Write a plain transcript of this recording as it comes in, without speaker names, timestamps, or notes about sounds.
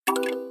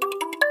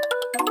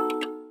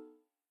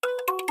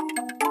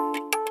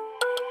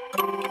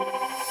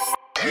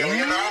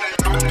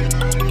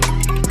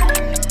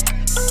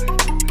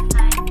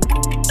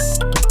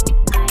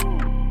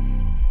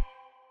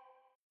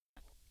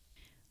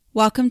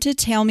Welcome to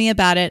Tell Me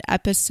About It,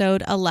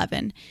 episode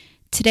 11.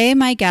 Today,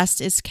 my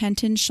guest is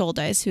Kenton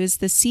Schuldeis, who is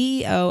the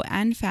CEO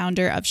and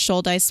founder of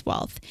Schuldeis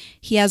Wealth.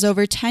 He has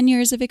over 10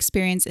 years of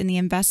experience in the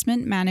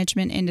investment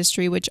management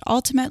industry, which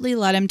ultimately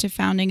led him to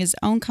founding his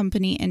own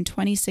company in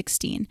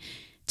 2016.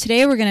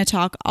 Today, we're going to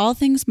talk all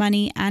things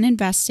money and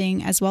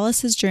investing, as well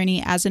as his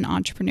journey as an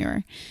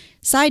entrepreneur.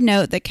 Side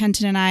note that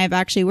Kenton and I have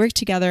actually worked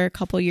together a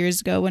couple years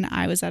ago when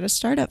I was at a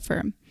startup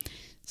firm.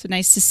 So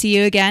nice to see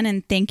you again,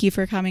 and thank you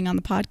for coming on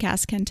the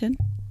podcast, Kenton.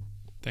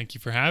 Thank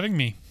you for having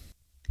me.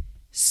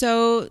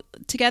 So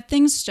to get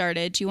things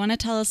started, do you want to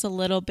tell us a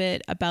little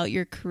bit about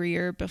your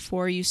career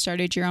before you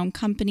started your own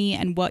company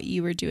and what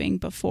you were doing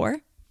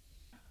before?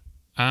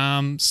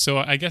 So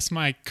I guess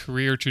my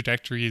career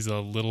trajectory is a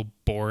little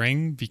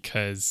boring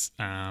because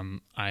I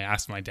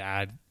asked my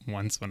dad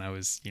once when I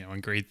was,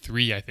 in grade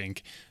 3, I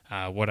think,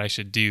 what I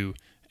should do.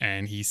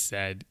 And he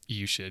said,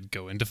 you should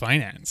go into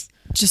finance.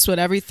 Just what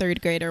every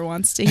third grader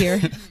wants to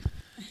hear.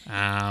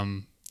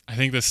 I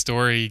think the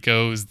story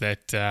goes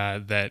that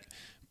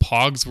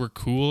Pogs were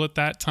cool at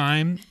that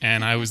time.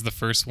 And I was the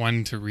first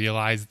one to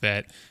realize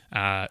that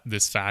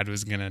this fad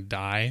was going to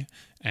die.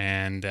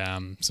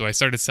 And so I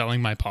started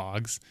selling my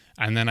Pogs.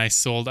 And then I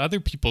sold other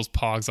people's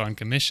Pogs on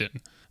commission.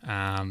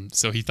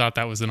 So he thought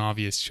that was an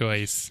obvious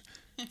choice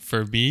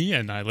for me.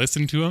 And I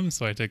listened to him.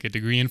 So I took a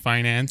degree in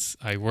finance.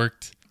 I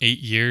worked 8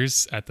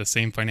 years at the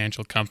same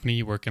financial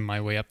company, working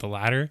my way up the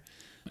ladder.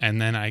 And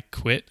then I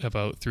quit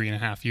about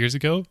 3.5 years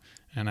ago,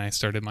 and I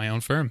started my own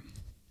firm.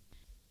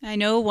 I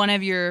know one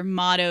of your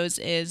mottos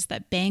is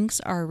that banks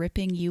are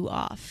ripping you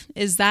off.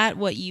 Is that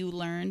what you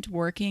learned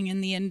working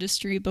in the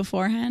industry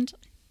beforehand?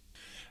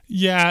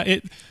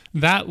 Yeah,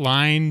 that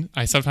line,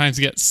 I sometimes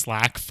get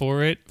slack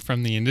for it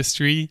from the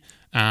industry,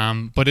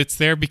 but it's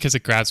there because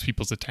it grabs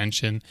people's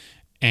attention.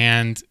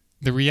 And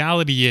the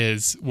reality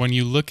is, when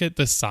you look at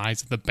the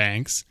size of the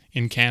banks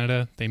in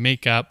Canada, they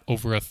make up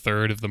over a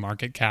third of the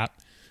market cap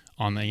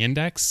on the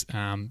index.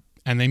 And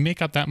they make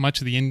up that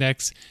much of the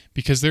index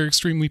because they're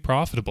extremely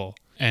profitable.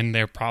 And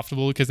they're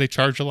profitable because they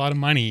charge a lot of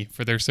money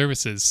for their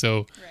services.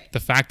 So The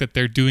fact that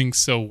they're doing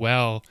so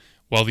well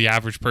while the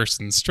average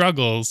person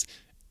struggles,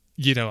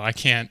 I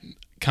can't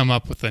come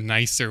up with a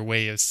nicer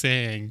way of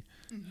saying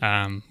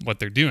what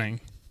they're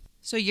doing.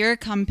 So your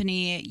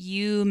company,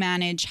 you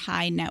manage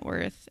high net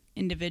worth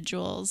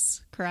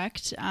individuals,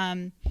 correct?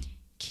 Can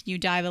you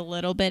dive a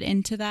little bit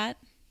into that?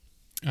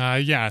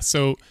 Yeah.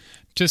 So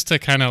just to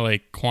kind of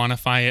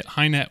quantify it,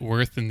 high net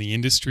worth in the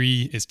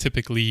industry is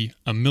typically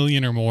 $1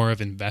 million or more of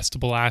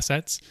investable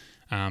assets.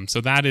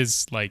 So that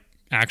is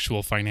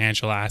actual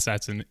financial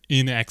assets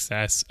in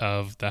excess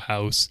of the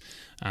house,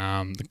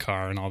 the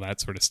car, and all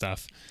that sort of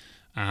stuff.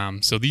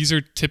 So these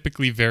are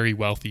typically very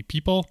wealthy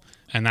people,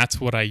 and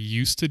that's what I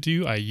used to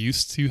do. I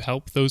used to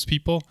help those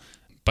people,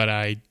 but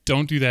I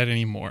don't do that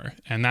anymore.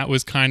 And that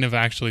was kind of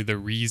actually the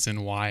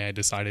reason why I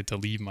decided to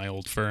leave my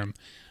old firm,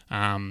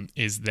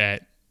 is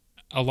that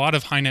a lot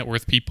of high net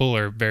worth people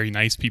are very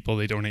nice people.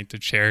 They donate to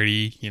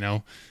charity,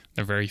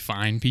 they're very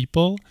fine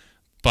people,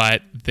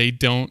 but they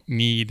don't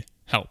need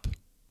help.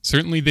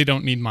 Certainly they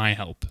don't need my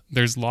help.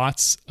 There's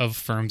lots of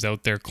firms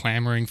out there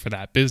clamoring for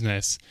that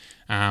business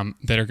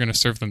that are going to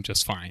serve them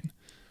just fine.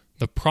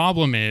 The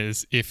problem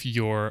is, if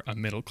you're a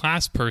middle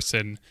class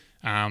person,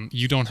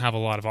 you don't have a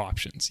lot of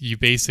options. You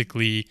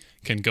basically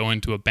can go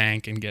into a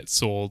bank and get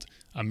sold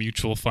a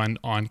mutual fund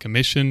on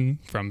commission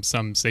from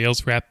some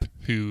sales rep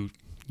who,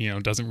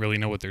 doesn't really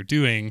know what they're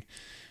doing,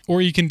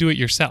 or you can do it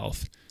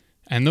yourself.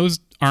 And those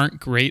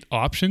aren't great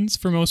options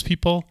for most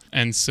people.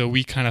 And so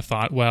we kind of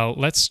thought, well,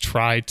 let's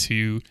try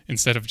to,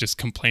 instead of just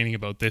complaining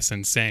about this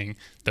and saying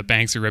the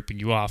banks are ripping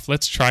you off,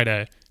 let's try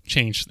to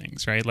change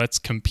things, right? Let's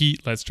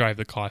compete. Let's drive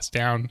the cost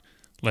down.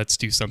 Let's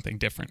do something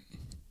different.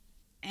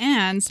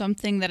 And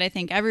something that I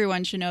think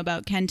everyone should know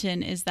about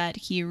Kenton is that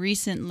he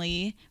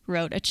recently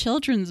wrote a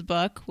children's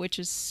book, which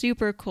is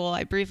super cool.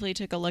 I briefly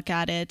took a look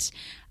at it.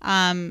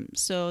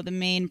 So the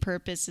main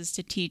purpose is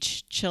to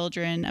teach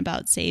children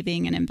about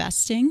saving and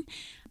investing.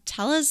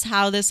 Tell us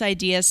how this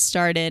idea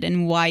started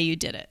and why you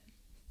did it.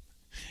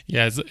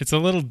 Yeah, it's a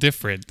little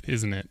different,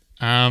 isn't it?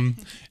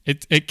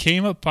 It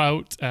came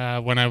about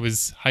when I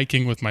was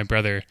hiking with my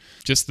brother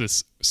just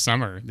this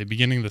summer, the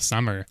beginning of the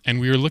summer, and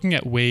we were looking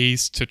at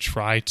ways to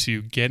try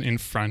to get in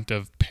front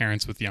of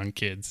parents with young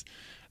kids.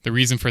 The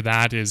reason for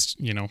that is,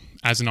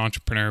 as an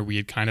entrepreneur, we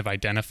had kind of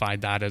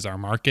identified that as our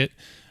market.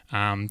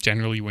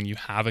 Generally, when you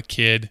have a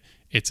kid,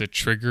 it's a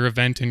trigger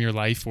event in your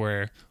life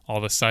where all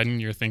of a sudden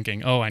you're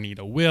thinking, oh, I need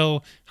a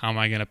will. How am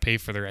I going to pay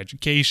for their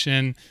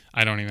education?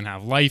 I don't even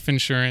have life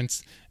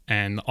insurance.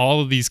 And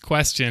all of these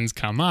questions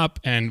come up,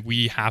 and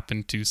we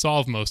happen to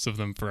solve most of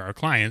them for our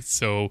clients.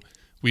 So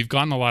we've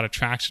gotten a lot of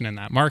traction in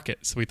that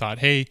market. So we thought,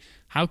 hey,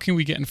 how can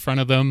we get in front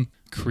of them,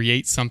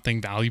 create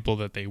something valuable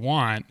that they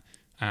want?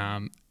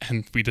 And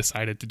we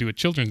decided to do a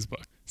children's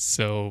book.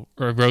 So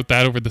I wrote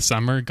that over the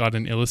summer, got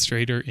an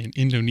illustrator in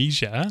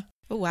Indonesia.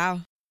 Oh,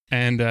 wow.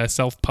 and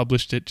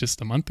self-published it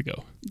just a month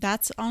ago.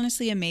 That's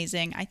honestly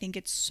amazing. I think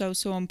it's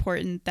so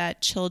important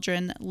that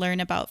children learn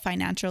about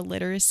financial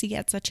literacy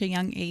at such a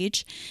young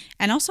age.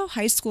 And also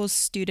high school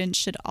students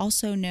should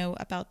also know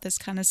about this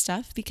kind of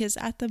stuff because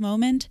at the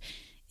moment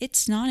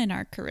it's not in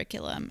our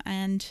curriculum.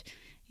 And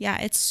yeah,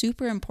 it's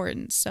super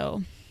important.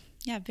 So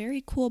yeah,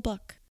 very cool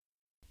book.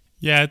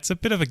 Yeah, it's a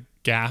bit of a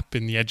gap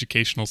in the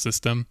educational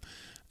system.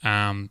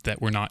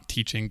 That we're not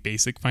teaching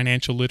basic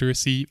financial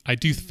literacy. I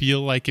do feel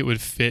like it would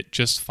fit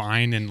just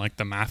fine in like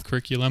the math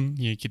curriculum.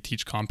 You could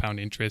teach compound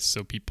interest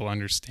so people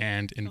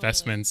understand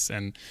investments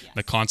and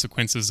the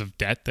consequences of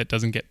debt that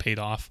doesn't get paid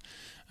off.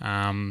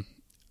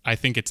 I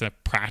think it's a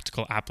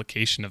practical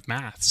application of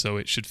math, so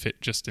it should fit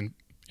just in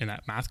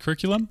that math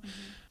curriculum.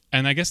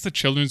 And I guess the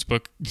children's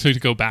book, to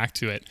go back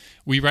to it,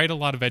 we write a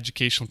lot of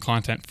educational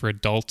content for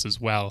adults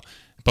as well,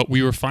 but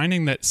we were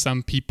finding that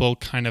some people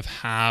kind of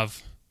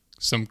have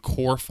some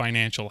core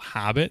financial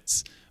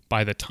habits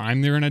by the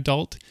time they're an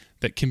adult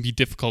that can be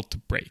difficult to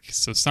break.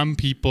 So some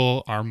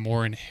people are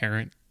more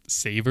inherent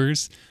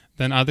savers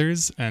than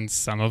others, and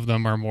some of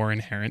them are more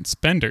inherent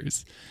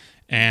spenders.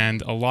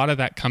 And a lot of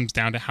that comes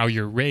down to how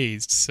you're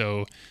raised.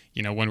 So,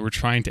 when we're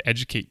trying to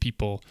educate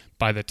people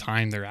by the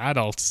time they're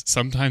adults,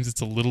 sometimes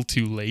it's a little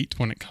too late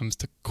when it comes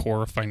to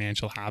core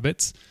financial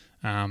habits.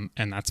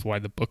 And that's why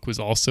the book was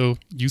also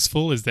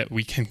useful, is that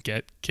we can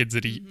get kids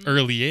at an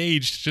early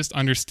age to just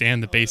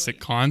understand the basic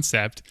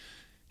concept.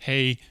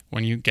 Hey,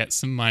 when you get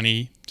some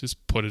money,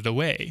 just put it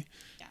away.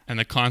 Yeah. And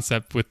the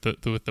concept with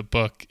the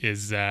book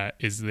is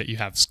that you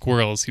have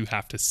squirrels who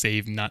have to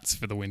save nuts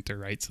for the winter,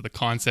 right? So the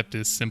concept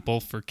is simple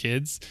for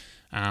kids,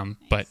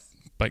 but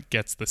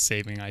gets the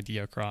saving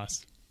idea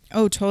across.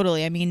 Oh,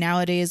 totally. I mean,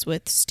 nowadays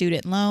with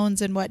student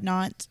loans and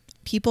whatnot,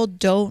 people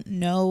don't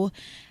know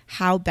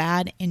how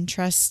bad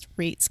interest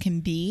rates can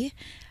be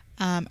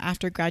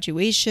after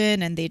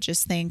graduation, and they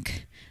just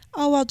think,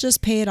 oh, I'll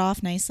just pay it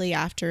off nicely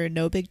after,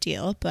 no big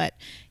deal. But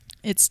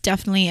it's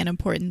definitely an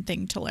important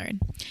thing to learn.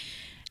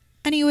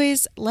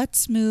 Anyways,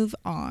 let's move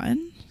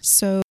on.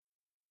 So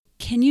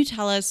can you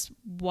tell us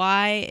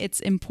why it's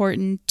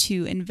important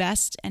to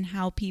invest and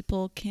how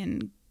people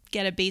can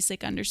get a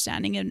basic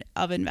understanding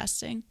of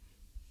investing?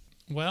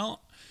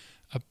 Well,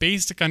 a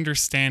basic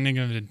understanding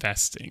of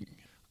investing.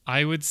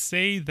 I would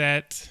say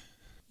that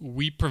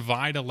we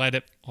provide a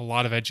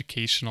lot of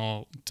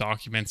educational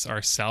documents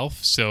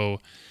ourselves. So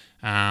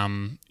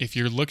if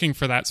you're looking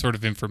for that sort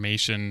of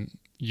information,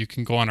 you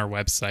can go on our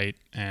website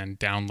and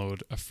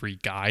download a free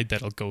guide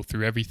that'll go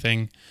through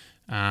everything.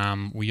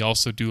 We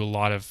also do a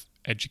lot of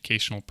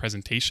educational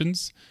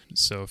presentations.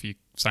 So if you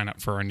sign up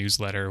for our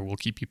newsletter, we'll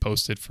keep you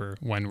posted for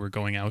when we're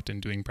going out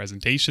and doing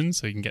presentations,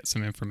 so you can get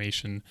some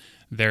information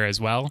there as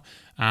well.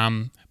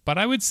 But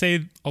I would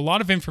say a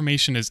lot of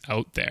information is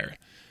out there.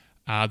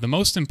 The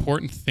most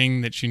important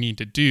thing that you need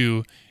to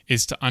do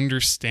is to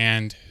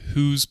understand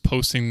who's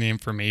posting the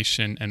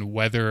information and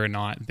whether or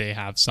not they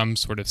have some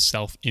sort of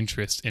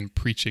self-interest in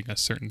preaching a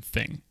certain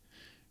thing,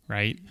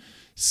 right?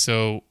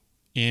 So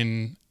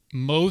in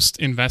most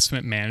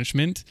investment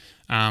management,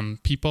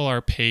 people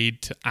are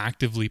paid to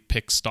actively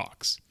pick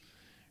stocks,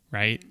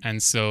 right?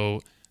 And so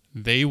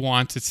they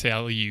want to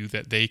tell you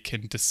that they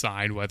can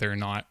decide whether or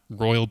not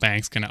Royal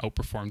Bank's going to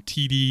outperform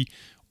TD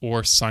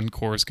or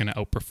Suncor is going to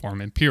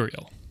outperform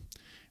Imperial,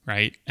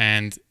 right?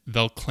 And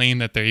they'll claim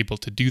that they're able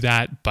to do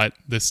that, but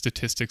the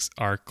statistics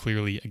are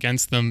clearly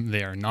against them.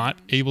 They are not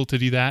able to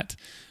do that.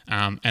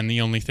 And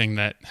the only thing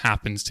that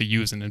happens to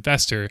you as an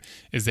investor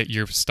is that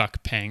you're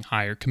stuck paying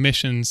higher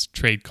commissions,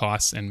 trade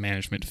costs, and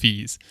management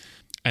fees.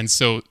 And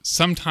so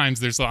sometimes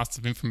there's lots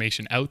of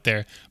information out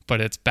there, but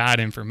it's bad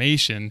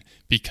information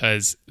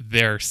because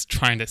they're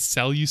trying to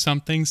sell you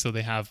something, so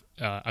they have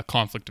a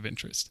conflict of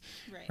interest,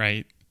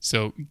 right?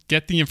 So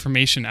get the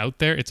information out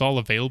there. It's all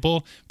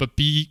available, but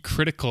be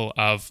critical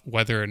of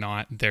whether or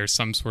not there's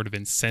some sort of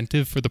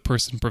incentive for the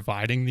person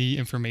providing the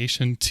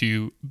information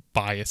to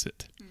bias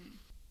it.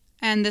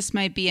 And this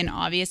might be an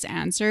obvious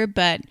answer,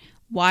 but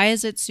why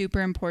is it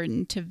super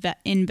important to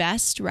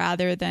invest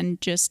rather than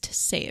just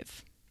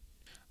save?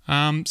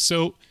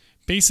 So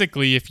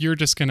basically, if you're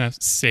just going to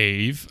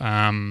save,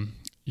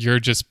 you're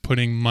just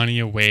putting money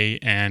away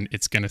and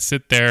it's going to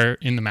sit there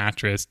in the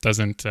mattress,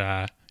 doesn't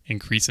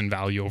increase in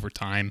value over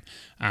time.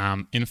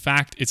 In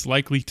fact, it's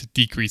likely to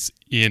decrease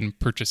in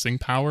purchasing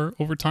power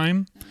over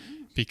time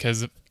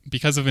because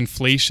of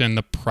inflation.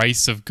 The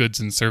price of goods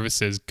and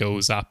services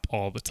goes up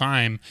all the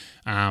time.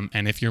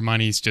 And if your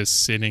money's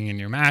just sitting in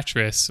your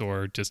mattress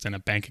or just in a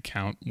bank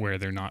account where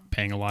they're not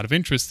paying a lot of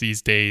interest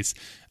these days,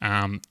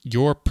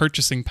 your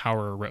purchasing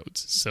power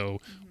erodes. So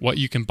what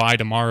you can buy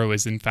tomorrow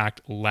is in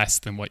fact less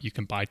than what you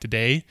can buy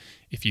today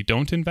if you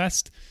don't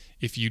invest.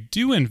 If you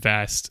do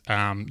invest,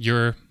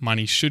 your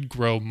money should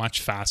grow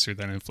much faster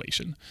than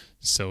inflation.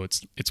 So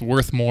it's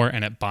worth more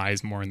and it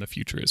buys more in the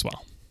future as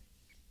well.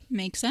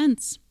 Makes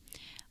sense.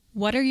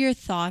 What are your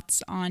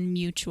thoughts on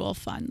mutual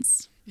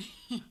funds?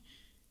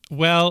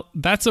 Well,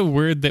 that's a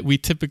word that we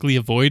typically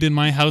avoid in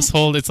my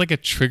household. It's like a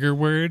trigger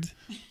word.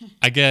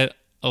 I get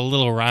a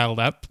little riled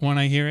up when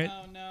I hear it.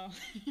 Oh, no.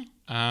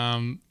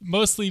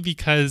 Mostly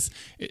because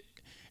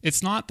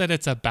it's not that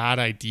it's a bad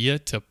idea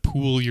to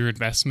pool your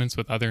investments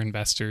with other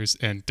investors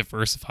and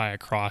diversify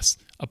across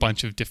a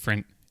bunch of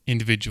different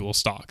individual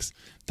stocks.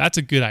 That's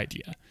a good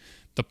idea.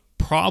 The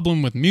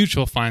problem with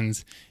mutual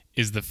funds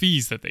is the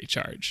fees that they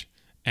charge.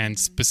 And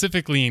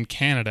specifically in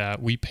Canada,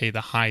 we pay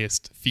the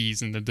highest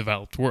fees in the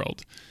developed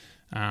world.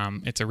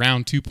 It's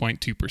around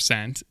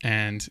 2.2%.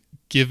 And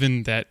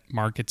given that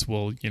markets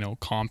will,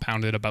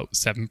 compound at about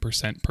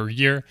 7% per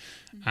year,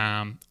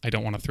 I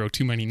don't want to throw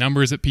too many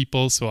numbers at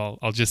people, so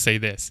I'll just say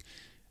this.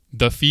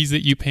 The fees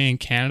that you pay in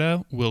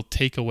Canada will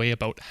take away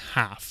about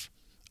half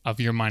of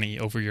your money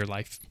over your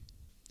life.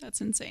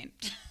 That's insane.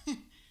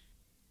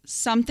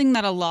 Something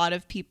that a lot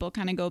of people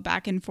kind of go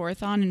back and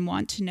forth on and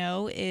want to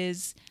know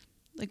is,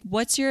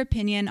 what's your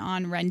opinion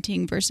on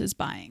renting versus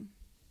buying?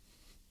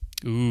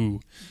 Ooh,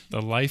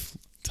 the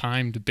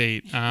lifetime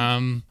debate.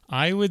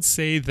 I would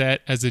say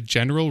that as a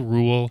general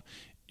rule,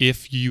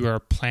 if you are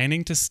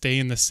planning to stay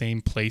in the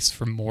same place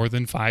for more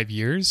than 5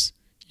 years,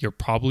 you're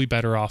probably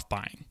better off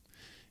buying.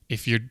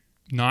 If you're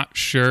not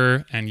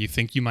sure and you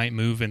think you might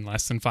move in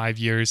less than 5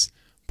 years,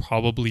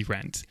 probably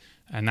rent.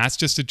 And that's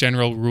just a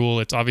general rule.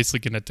 It's obviously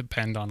going to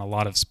depend on a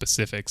lot of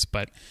specifics,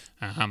 but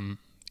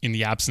in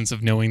the absence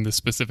of knowing the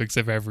specifics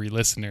of every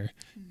listener,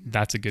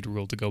 that's a good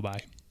rule to go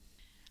by.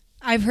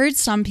 I've heard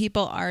some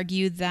people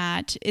argue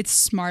that it's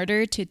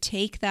smarter to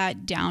take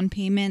that down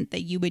payment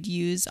that you would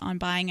use on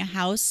buying a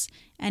house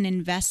and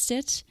invest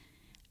it,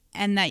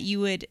 and that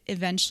you would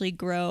eventually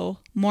grow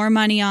more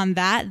money on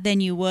that than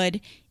you would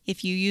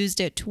if you used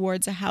it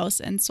towards a house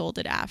and sold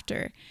it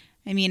after.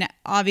 I mean,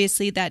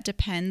 obviously that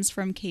depends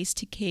from case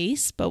to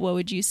case, but what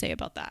would you say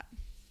about that?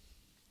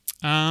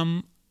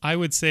 I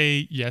would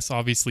say, yes,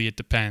 obviously it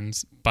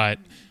depends, but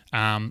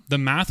the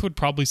math would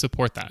probably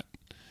support that.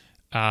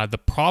 The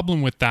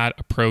problem with that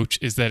approach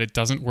is that it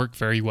doesn't work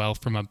very well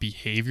from a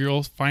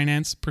behavioral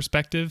finance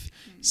perspective.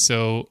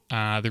 So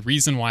the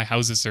reason why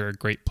houses are a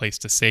great place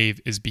to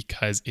save is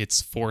because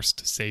it's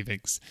forced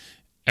savings.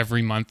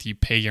 Every month you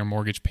pay your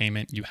mortgage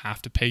payment, you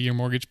have to pay your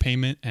mortgage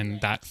payment,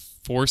 and that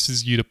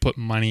forces you to put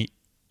money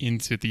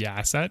into the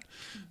asset.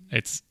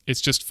 It's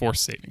just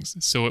forced savings.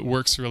 So it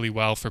works really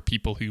well for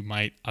people who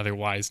might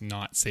otherwise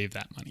not save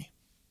that money.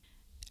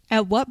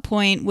 At what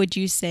point would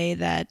you say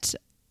that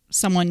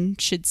someone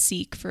should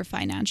seek for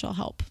financial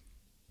help?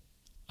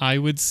 I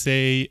would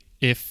say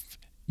if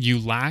you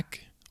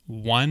lack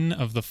one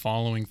of the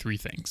following three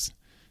things.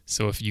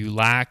 So if you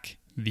lack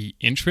the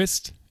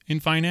interest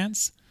in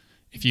finance,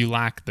 if you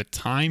lack the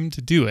time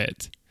to do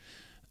it,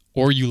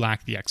 or you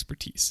lack the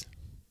expertise.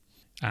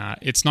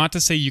 It's not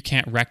to say you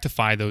can't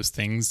rectify those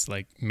things,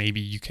 like maybe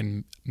you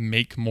can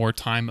make more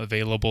time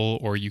available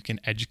or you can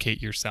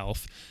educate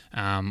yourself.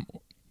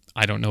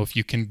 I don't know if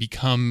you can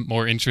become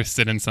more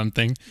interested in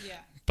something,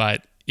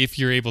 but if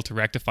you're able to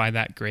rectify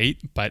that,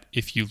 great. But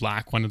if you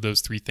lack one of those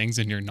three things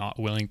and you're not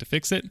willing to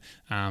fix it,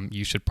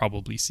 you should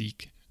probably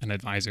seek an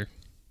advisor.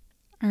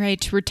 All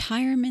right,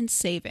 retirement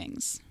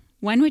savings.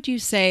 When would you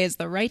say is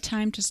the right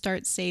time to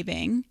start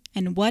saving,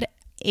 and what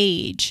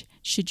age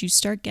should you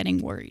start getting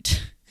worried?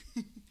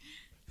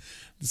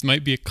 This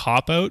might be a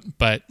cop-out,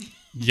 but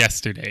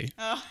yesterday.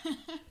 Oh.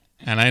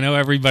 And I know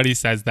everybody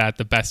says that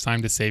the best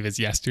time to save is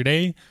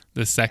yesterday.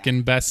 The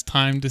second best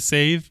time to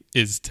save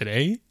is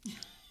today.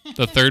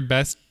 The third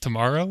best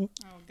tomorrow,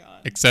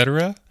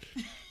 etc.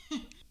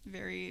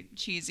 Very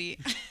cheesy.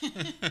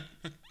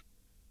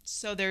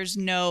 So there's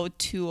no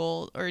too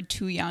old or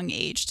too young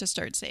age to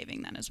start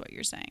saving, then, is what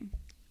you're saying?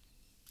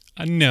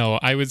 No,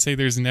 I would say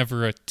there's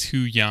never a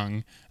too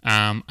young.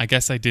 I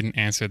guess I didn't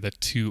answer the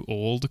too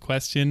old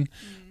question.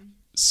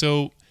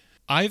 So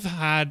I've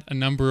had a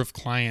number of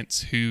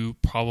clients who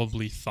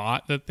probably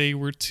thought that they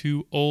were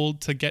too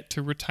old to get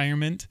to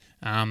retirement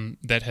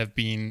that have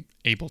been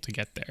able to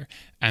get there.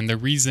 And the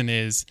reason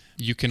is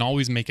you can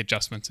always make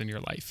adjustments in your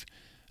life.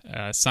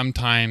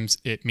 Sometimes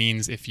it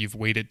means if you've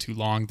waited too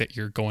long that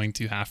you're going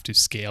to have to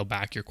scale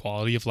back your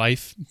quality of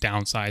life,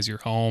 downsize your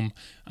home,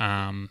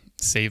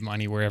 save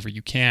money wherever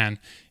you can.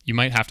 You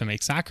might have to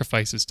make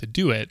sacrifices to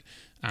do it,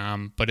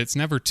 but it's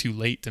never too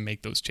late to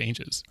make those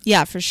changes.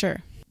 Yeah, for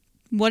sure.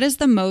 What is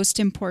the most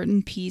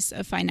important piece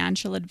of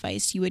financial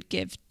advice you would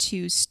give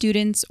to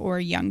students or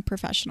young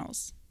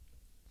professionals?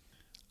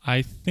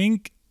 I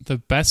think the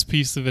best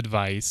piece of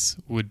advice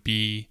would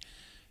be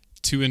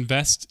to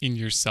invest in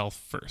yourself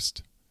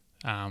first.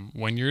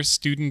 When you're a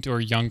student or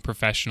a young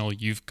professional,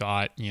 you've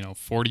got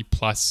 40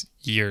 plus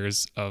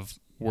years of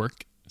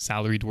work,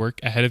 salaried work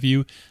ahead of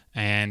you,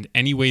 and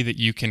any way that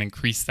you can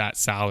increase that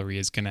salary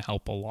is going to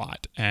help a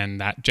lot.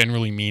 And that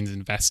generally means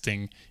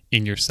investing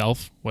in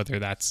yourself, whether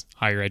that's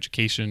higher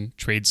education,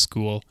 trade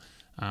school,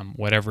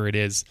 whatever it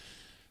is.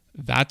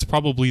 That's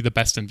probably the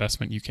best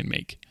investment you can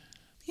make.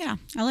 Yeah,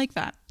 I like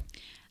that.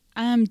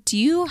 Do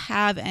you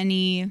have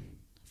any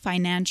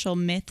financial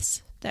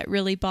myths that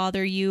really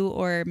bother you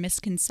or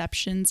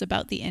misconceptions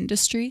about the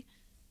industry?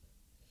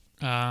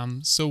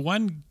 So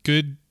one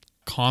good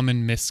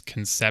common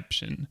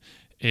misconception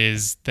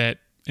is that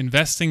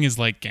investing is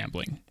like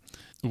gambling.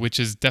 which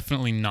is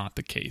definitely not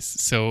the case.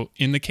 So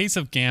in the case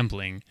of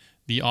gambling,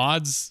 the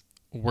odds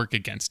work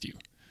against you.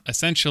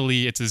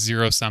 Essentially, it's a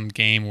zero-sum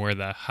game where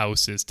the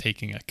house is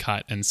taking a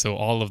cut, and so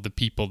all of the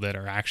people that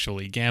are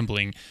actually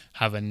gambling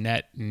have a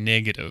net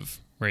negative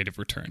rate of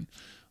return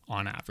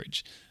on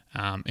average.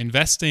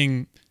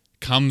 Investing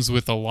comes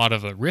with a lot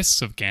of the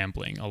risks of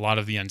gambling, a lot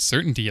of the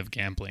uncertainty of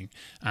gambling,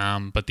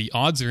 but the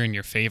odds are in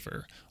your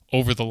favor.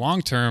 Over the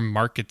long term,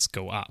 markets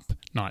go up,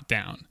 not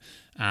down.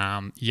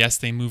 Yes,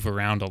 they move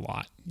around a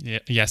lot.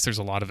 Yes, there's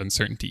a lot of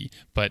uncertainty,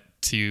 but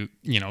to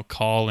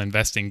call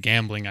investing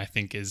gambling, I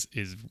think is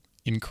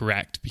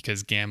incorrect,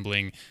 because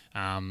gambling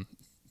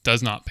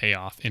does not pay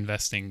off.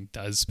 Investing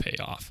does pay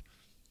off.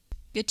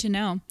 Good to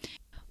know.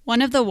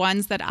 One of the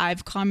ones that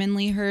I've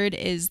commonly heard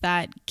is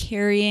that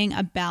carrying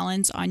a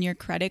balance on your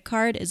credit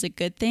card is a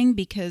good thing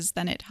because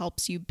then it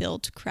helps you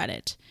build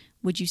credit.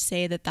 Would you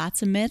say that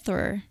that's a myth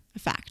or a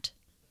fact?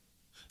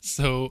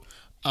 So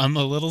I'm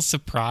a little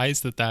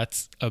surprised that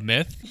that's a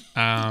myth,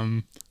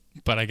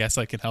 but I guess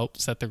I can help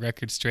set the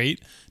record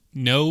straight.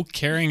 No,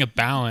 carrying a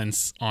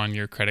balance on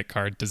your credit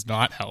card does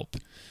not help.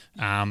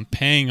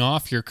 Paying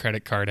off your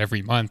credit card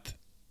every month,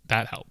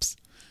 that helps.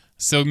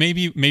 So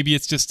maybe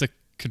it's just a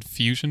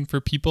confusion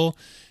for people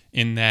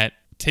in that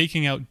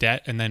taking out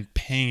debt and then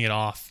paying it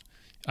off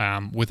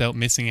without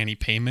missing any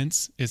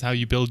payments is how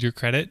you build your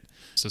credit.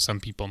 So some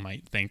people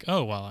might think,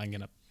 oh, well, I'm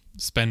going to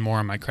spend more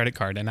on my credit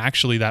card. And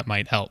actually that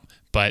might help,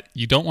 but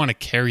you don't want to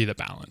carry the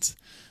balance.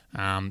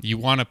 You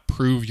want to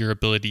prove your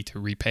ability to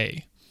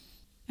repay.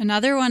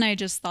 Another one I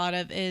just thought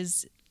of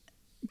is,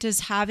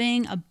 does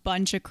having a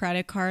bunch of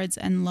credit cards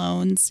and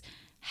loans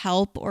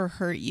help or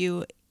hurt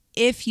you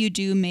if you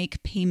do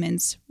make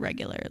payments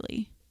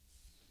regularly?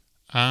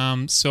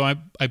 So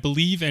I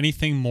believe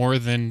anything more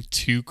than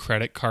 2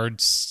 credit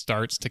cards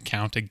starts to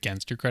count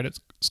against your credit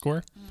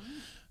score.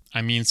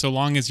 I mean, so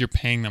long as you're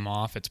paying them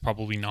off, it's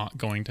probably not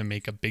going to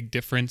make a big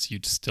difference.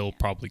 You'd still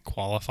probably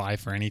qualify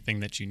for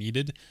anything that you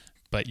needed.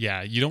 But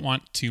yeah, you don't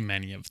want too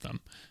many of them.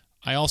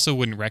 I also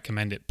wouldn't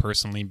recommend it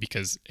personally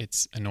because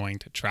it's annoying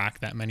to track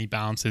that many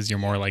balances. You're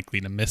more likely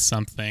to miss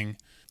something.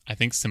 I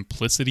think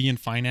simplicity in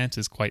finance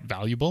is quite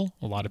valuable.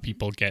 A lot of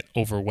people get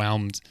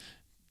overwhelmed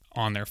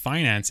on their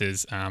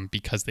finances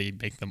because they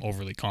make them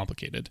overly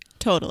complicated.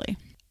 Totally.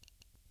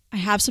 I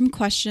have some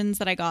questions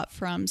that I got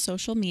from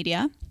social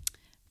media.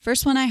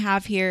 First one I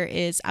have here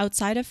is,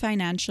 outside of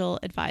financial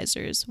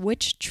advisors,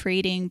 which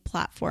trading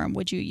platform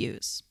would you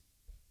use?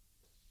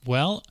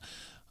 Well,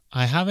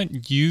 I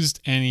haven't used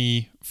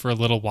any for a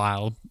little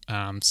while,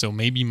 so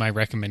maybe my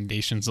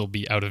recommendations will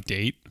be out of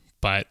date,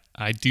 but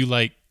I do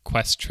like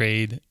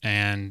Questrade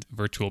and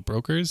Virtual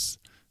Brokers,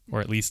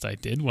 or at least I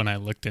did when I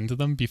looked into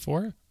them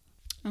before.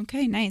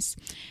 Okay, nice.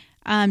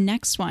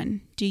 Next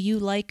one. Do you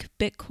like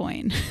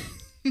Bitcoin?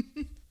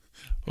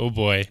 Oh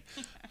boy.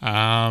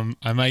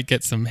 I might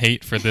get some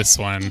hate for this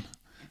one,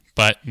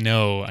 but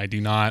no, I do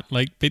not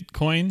like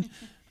Bitcoin.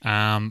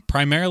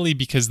 Primarily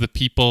because the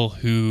people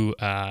who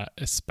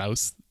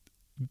espouse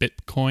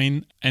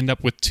Bitcoin end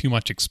up with too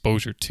much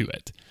exposure to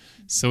it.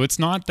 So it's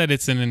not that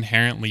it's an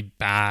inherently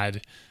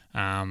bad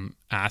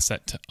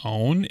asset to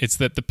own. It's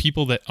that the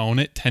people that own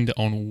it tend to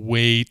own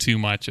way too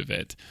much of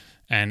it,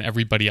 and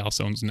everybody else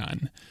owns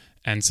none.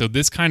 And so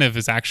this kind of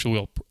is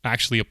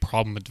actually a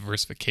problem of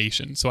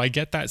diversification. So I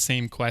get that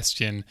same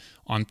question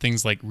on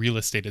things like real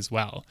estate as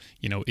well.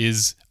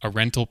 Is a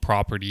rental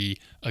property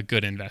a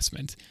good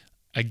investment?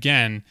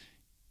 Again,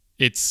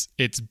 it's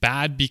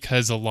bad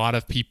because a lot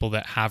of people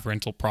that have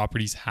rental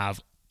properties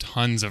have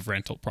tons of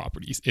rental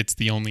properties. It's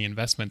the only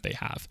investment they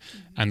have. Mm-hmm.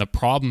 And the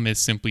problem is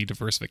simply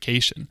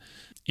diversification.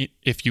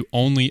 If you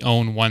only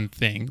own one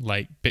thing,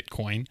 like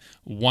Bitcoin,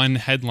 one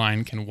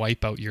headline can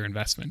wipe out your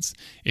investments.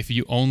 If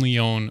you only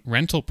own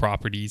rental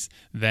properties,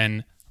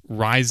 then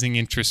rising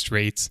interest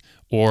rates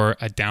or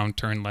a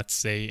downturn, let's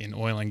say in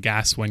oil and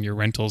gas when your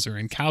rentals are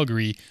in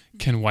Calgary,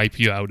 can wipe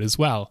you out as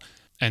well.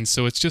 And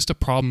so it's just a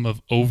problem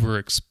of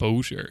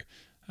overexposure.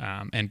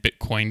 And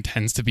Bitcoin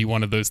tends to be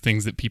one of those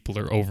things that people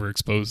are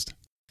overexposed.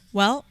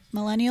 Well,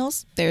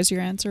 millennials, there's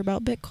your answer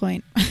about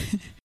Bitcoin.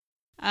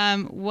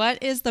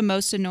 What is the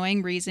most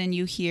annoying reason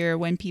you hear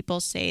when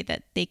people say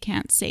that they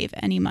can't save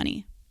any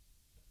money?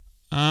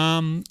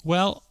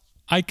 Well,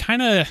 I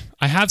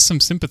have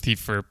some sympathy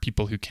for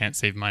people who can't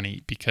save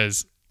money,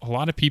 because a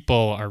lot of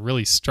people are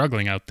really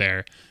struggling out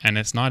there, and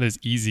it's not as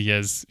easy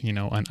as,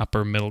 an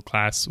upper middle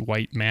class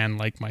white man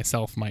like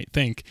myself might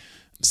think.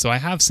 So I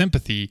have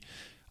sympathy.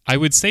 I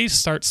would say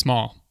start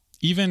small,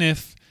 even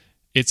if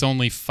it's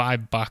only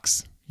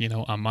 $5,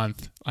 a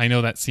month. I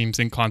know that seems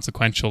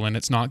inconsequential and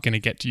it's not going to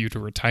get you to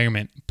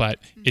retirement, but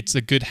it's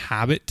a good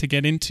habit to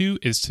get into,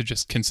 is to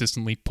just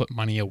consistently put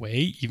money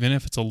away, even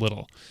if it's a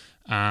little.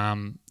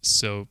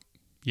 So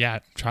yeah,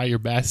 try your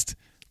best,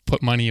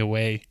 put money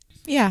away.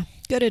 Yeah,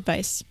 good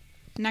advice.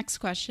 Next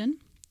question.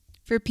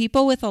 For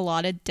people with a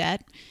lot of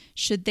debt,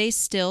 should they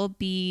still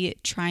be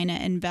trying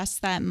to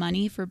invest that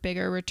money for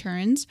bigger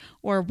returns,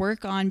 or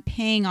work on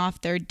paying off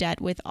their debt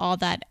with all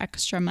that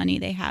extra money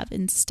they have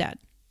instead?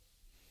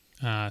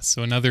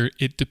 So another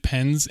it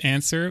depends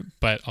answer,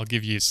 but I'll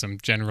give you some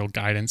general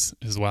guidance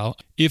as well.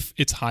 If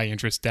it's high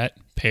interest debt,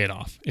 pay it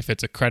off. If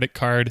it's a credit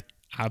card,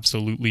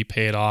 absolutely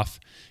pay it off.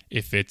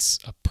 If it's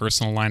a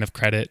personal line of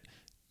credit,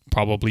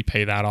 probably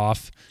pay that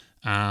off.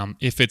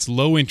 If it's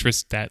low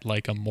interest debt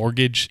like a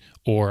mortgage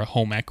or a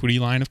home equity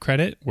line of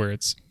credit where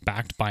it's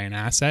backed by an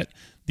asset,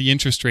 the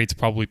interest rate's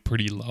probably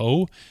pretty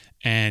low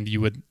and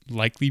you would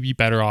likely be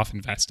better off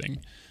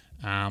investing.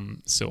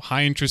 So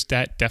high interest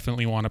debt,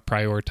 definitely want to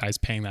prioritize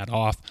paying that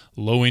off.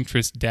 Low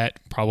interest debt,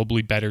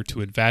 probably better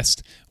to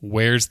invest.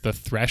 Where's the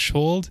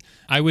threshold?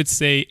 I would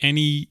say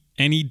any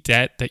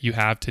debt that you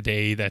have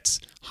today that's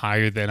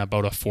higher than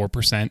about a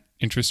 4%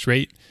 interest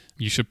rate,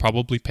 you should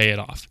probably pay it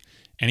off.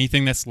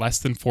 Anything that's less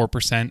than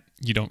 4%,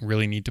 you don't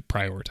really need to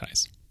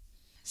prioritize.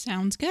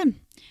 Sounds good.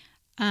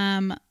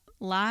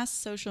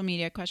 Last social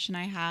media question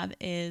I have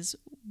is,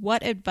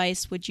 what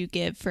advice would you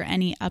give for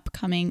any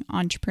upcoming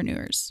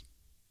entrepreneurs?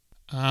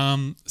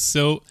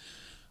 So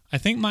I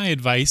think my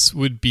advice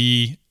would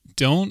be,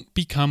 don't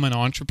become an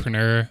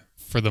entrepreneur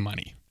for the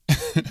money.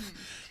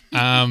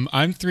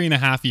 I'm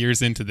 3.5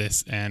 years into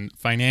this, and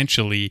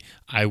financially,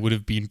 I would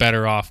have been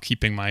better off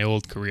keeping my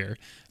old career.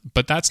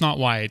 But that's not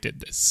why I did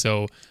this.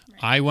 So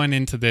I went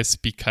into this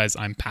because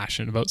I'm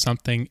passionate about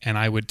something, and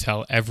I would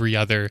tell every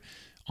other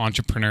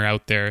entrepreneur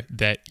out there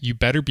that you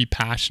better be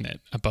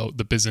passionate about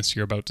the business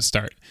you're about to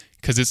start,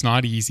 because it's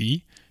not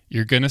easy.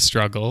 You're going to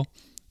struggle.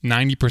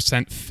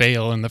 90%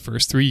 fail in the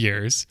first 3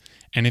 years.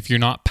 And if you're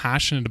not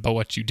passionate about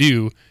what you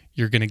do,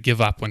 you're going to give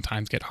up when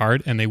times get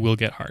hard, and they will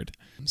get hard.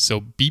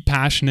 So be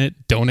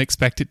passionate. Don't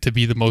expect it to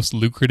be the most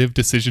lucrative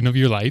decision of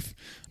your life,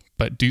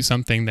 but do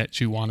something that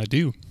you want to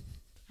do.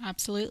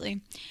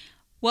 Absolutely.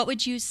 What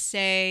would you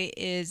say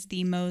is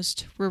the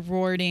most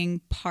rewarding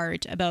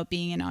part about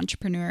being an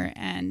entrepreneur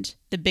and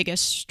the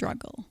biggest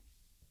struggle?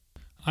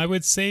 I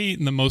would say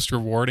the most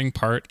rewarding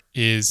part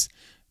is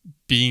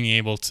being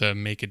able to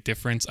make a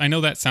difference. I know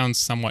that sounds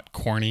somewhat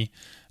corny,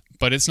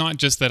 but it's not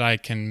just that I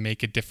can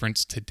make a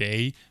difference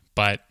today,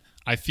 but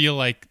I feel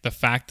like the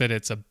fact that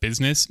it's a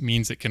business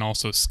means it can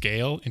also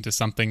scale into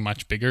something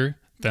much bigger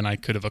than I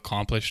could have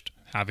accomplished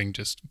having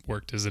just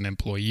worked as an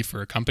employee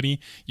for a company.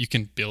 You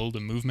can build a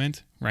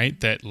movement, right,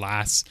 that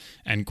lasts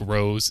and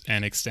grows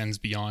and extends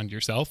beyond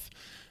yourself.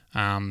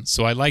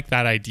 So I like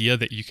that idea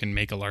that you can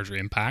make a larger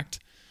impact.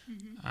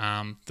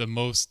 The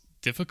most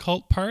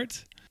difficult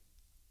part,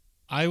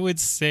 I would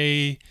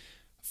say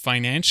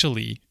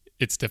financially,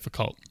 it's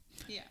difficult.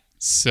 Yeah.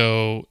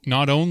 So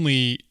not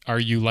only are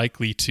you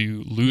likely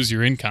to lose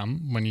your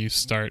income when you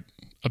start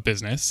a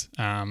business,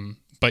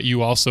 but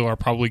you also are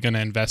probably going to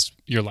invest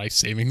your life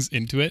savings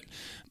into it.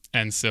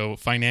 And so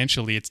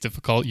financially, it's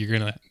difficult. You're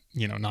going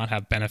to, not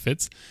have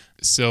benefits.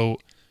 So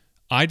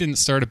I didn't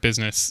start a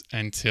business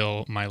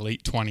until my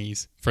late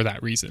 20s for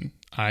that reason.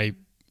 I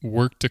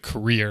worked a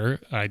career.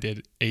 I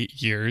did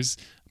 8 years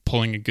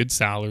pulling a good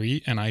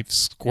salary, and I've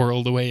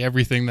squirreled away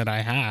everything that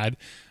I had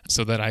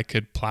so that I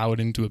could plow it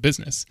into a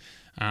business.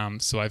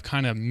 So I've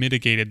kind of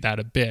mitigated that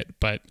a bit,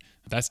 but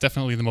that's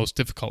definitely the most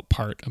difficult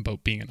part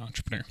about being an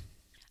entrepreneur.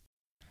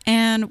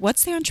 And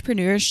what's the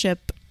entrepreneurship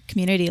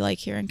community like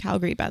here in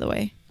Calgary, by the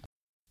way?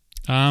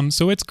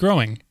 So it's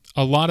growing.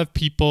 A lot of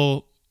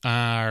people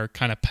are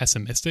kind of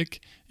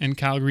pessimistic in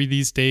Calgary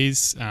these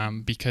days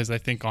because I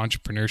think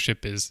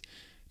entrepreneurship is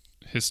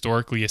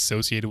historically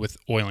associated with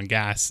oil and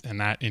gas, and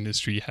that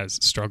industry has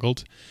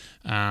struggled.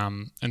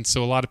 And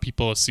so a lot of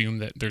people assume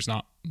that there's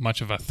not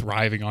much of a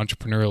thriving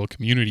entrepreneurial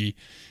community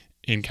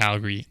in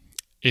Calgary.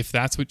 If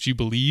that's what you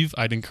believe,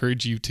 I'd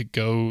encourage you to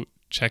go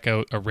check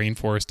out a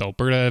Rainforest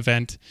Alberta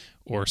event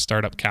or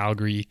Startup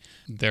Calgary.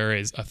 There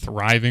is a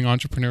thriving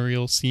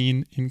entrepreneurial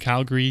scene in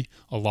Calgary.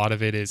 A lot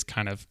of it is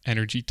kind of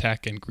energy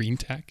tech and green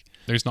tech.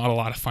 There's not a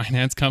lot of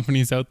finance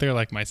companies out there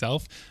like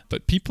myself,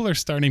 but people are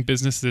starting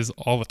businesses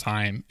all the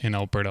time in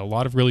Alberta. A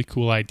lot of really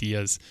cool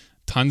ideas,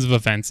 tons of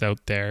events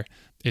out there.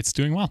 It's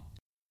doing well.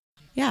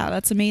 Yeah,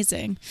 that's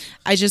amazing.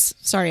 I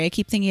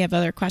keep thinking of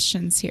other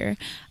questions here.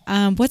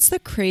 What's the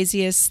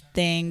craziest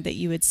thing that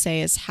you would say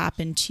has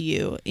happened to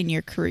you in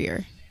your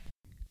career?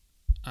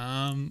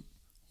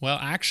 Well,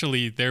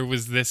 actually, there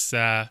was this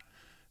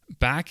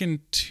back in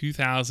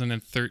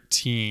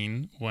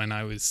 2013 when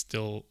I was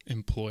still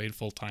employed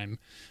full-time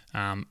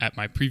at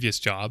my previous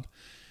job,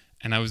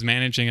 and I was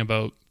managing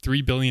about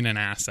 $3 billion in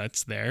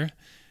assets there.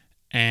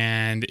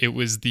 And it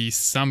was the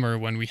summer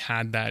when we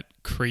had that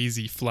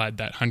crazy flood,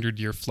 that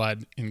 100-year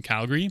flood in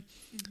Calgary.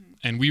 Mm-hmm.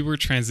 And we were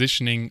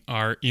transitioning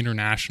our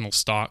international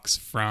stocks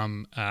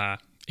from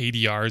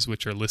ADRs,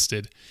 which are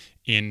listed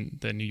in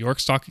the New York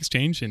Stock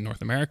Exchange in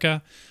North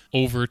America,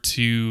 over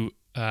to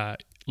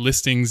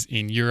listings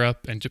in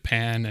Europe and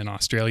Japan and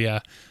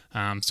Australia.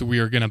 So we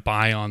were going to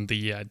buy on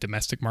the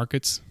domestic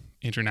markets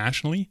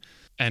internationally.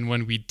 And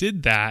when we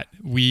did that,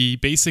 we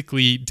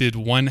basically did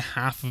one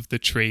half of the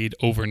trade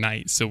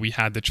overnight. So we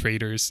had the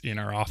traders in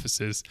our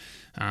offices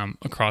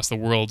across the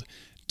world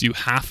do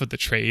half of the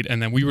trade.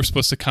 And then we were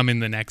supposed to come in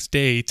the next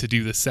day to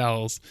do the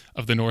sells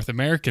of the North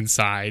American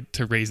side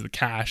to raise the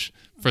cash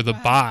for the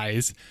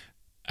buys.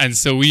 And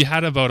so we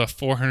had about a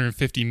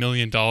 $450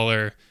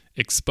 million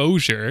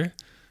exposure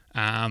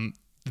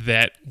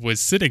that was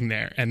sitting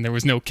there, and there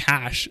was no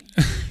cash.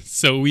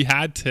 So we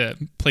had to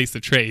place the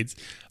trades.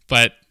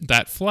 But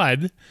that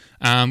flood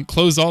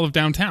closed all of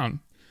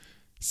downtown.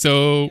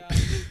 So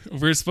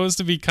we're supposed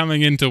to be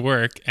coming into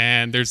work,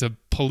 and there's a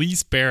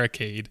police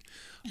barricade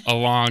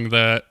along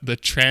the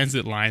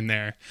transit line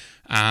there.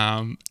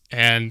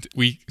 And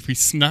we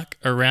snuck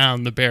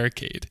around the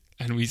barricade,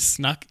 and we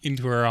snuck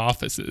into our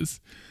offices.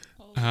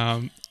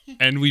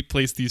 And we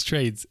placed these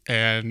trades,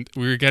 and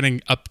we were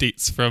getting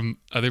updates from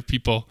other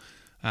people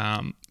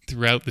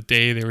throughout the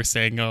day. They were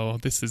saying, oh,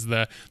 this is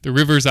the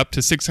river's up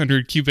to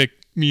 600 cubic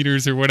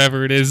meters or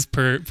whatever it is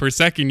per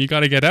second. You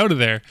got to get out of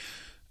there.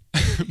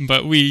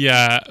 But we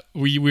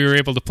were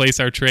able to place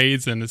our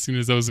trades, and as soon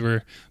as those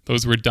were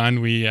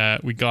done, we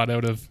got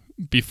out of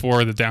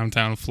before the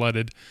downtown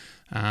flooded.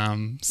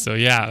 So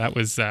yeah, that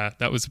was a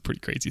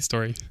pretty crazy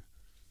story.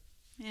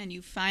 Man,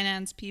 you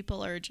finance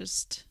people are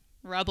just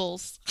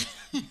rebels.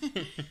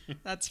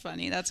 That's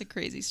funny. That's a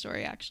crazy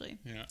story, actually.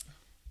 Yeah.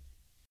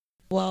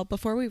 Well,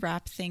 before we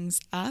wrap things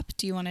up,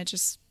 do you want to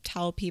just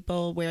tell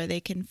people where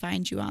they can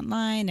find you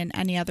online and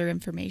any other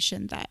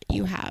information that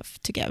you have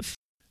to give?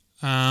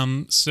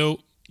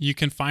 So you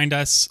can find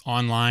us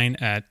online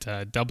at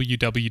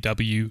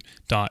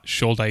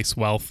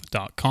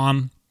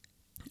www.shouldicewealth.com,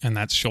 and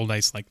that's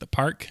Shouldice like the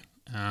park.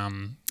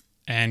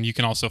 And you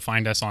can also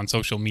find us on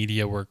social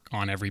media. We're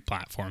on every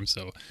platform.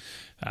 So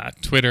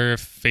Twitter,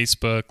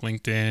 Facebook,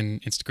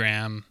 LinkedIn,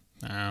 Instagram,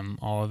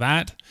 all of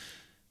that.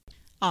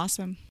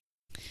 Awesome.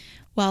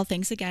 Well,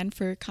 thanks again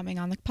for coming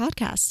on the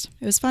podcast.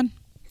 It was fun.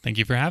 Thank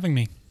you for having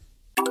me.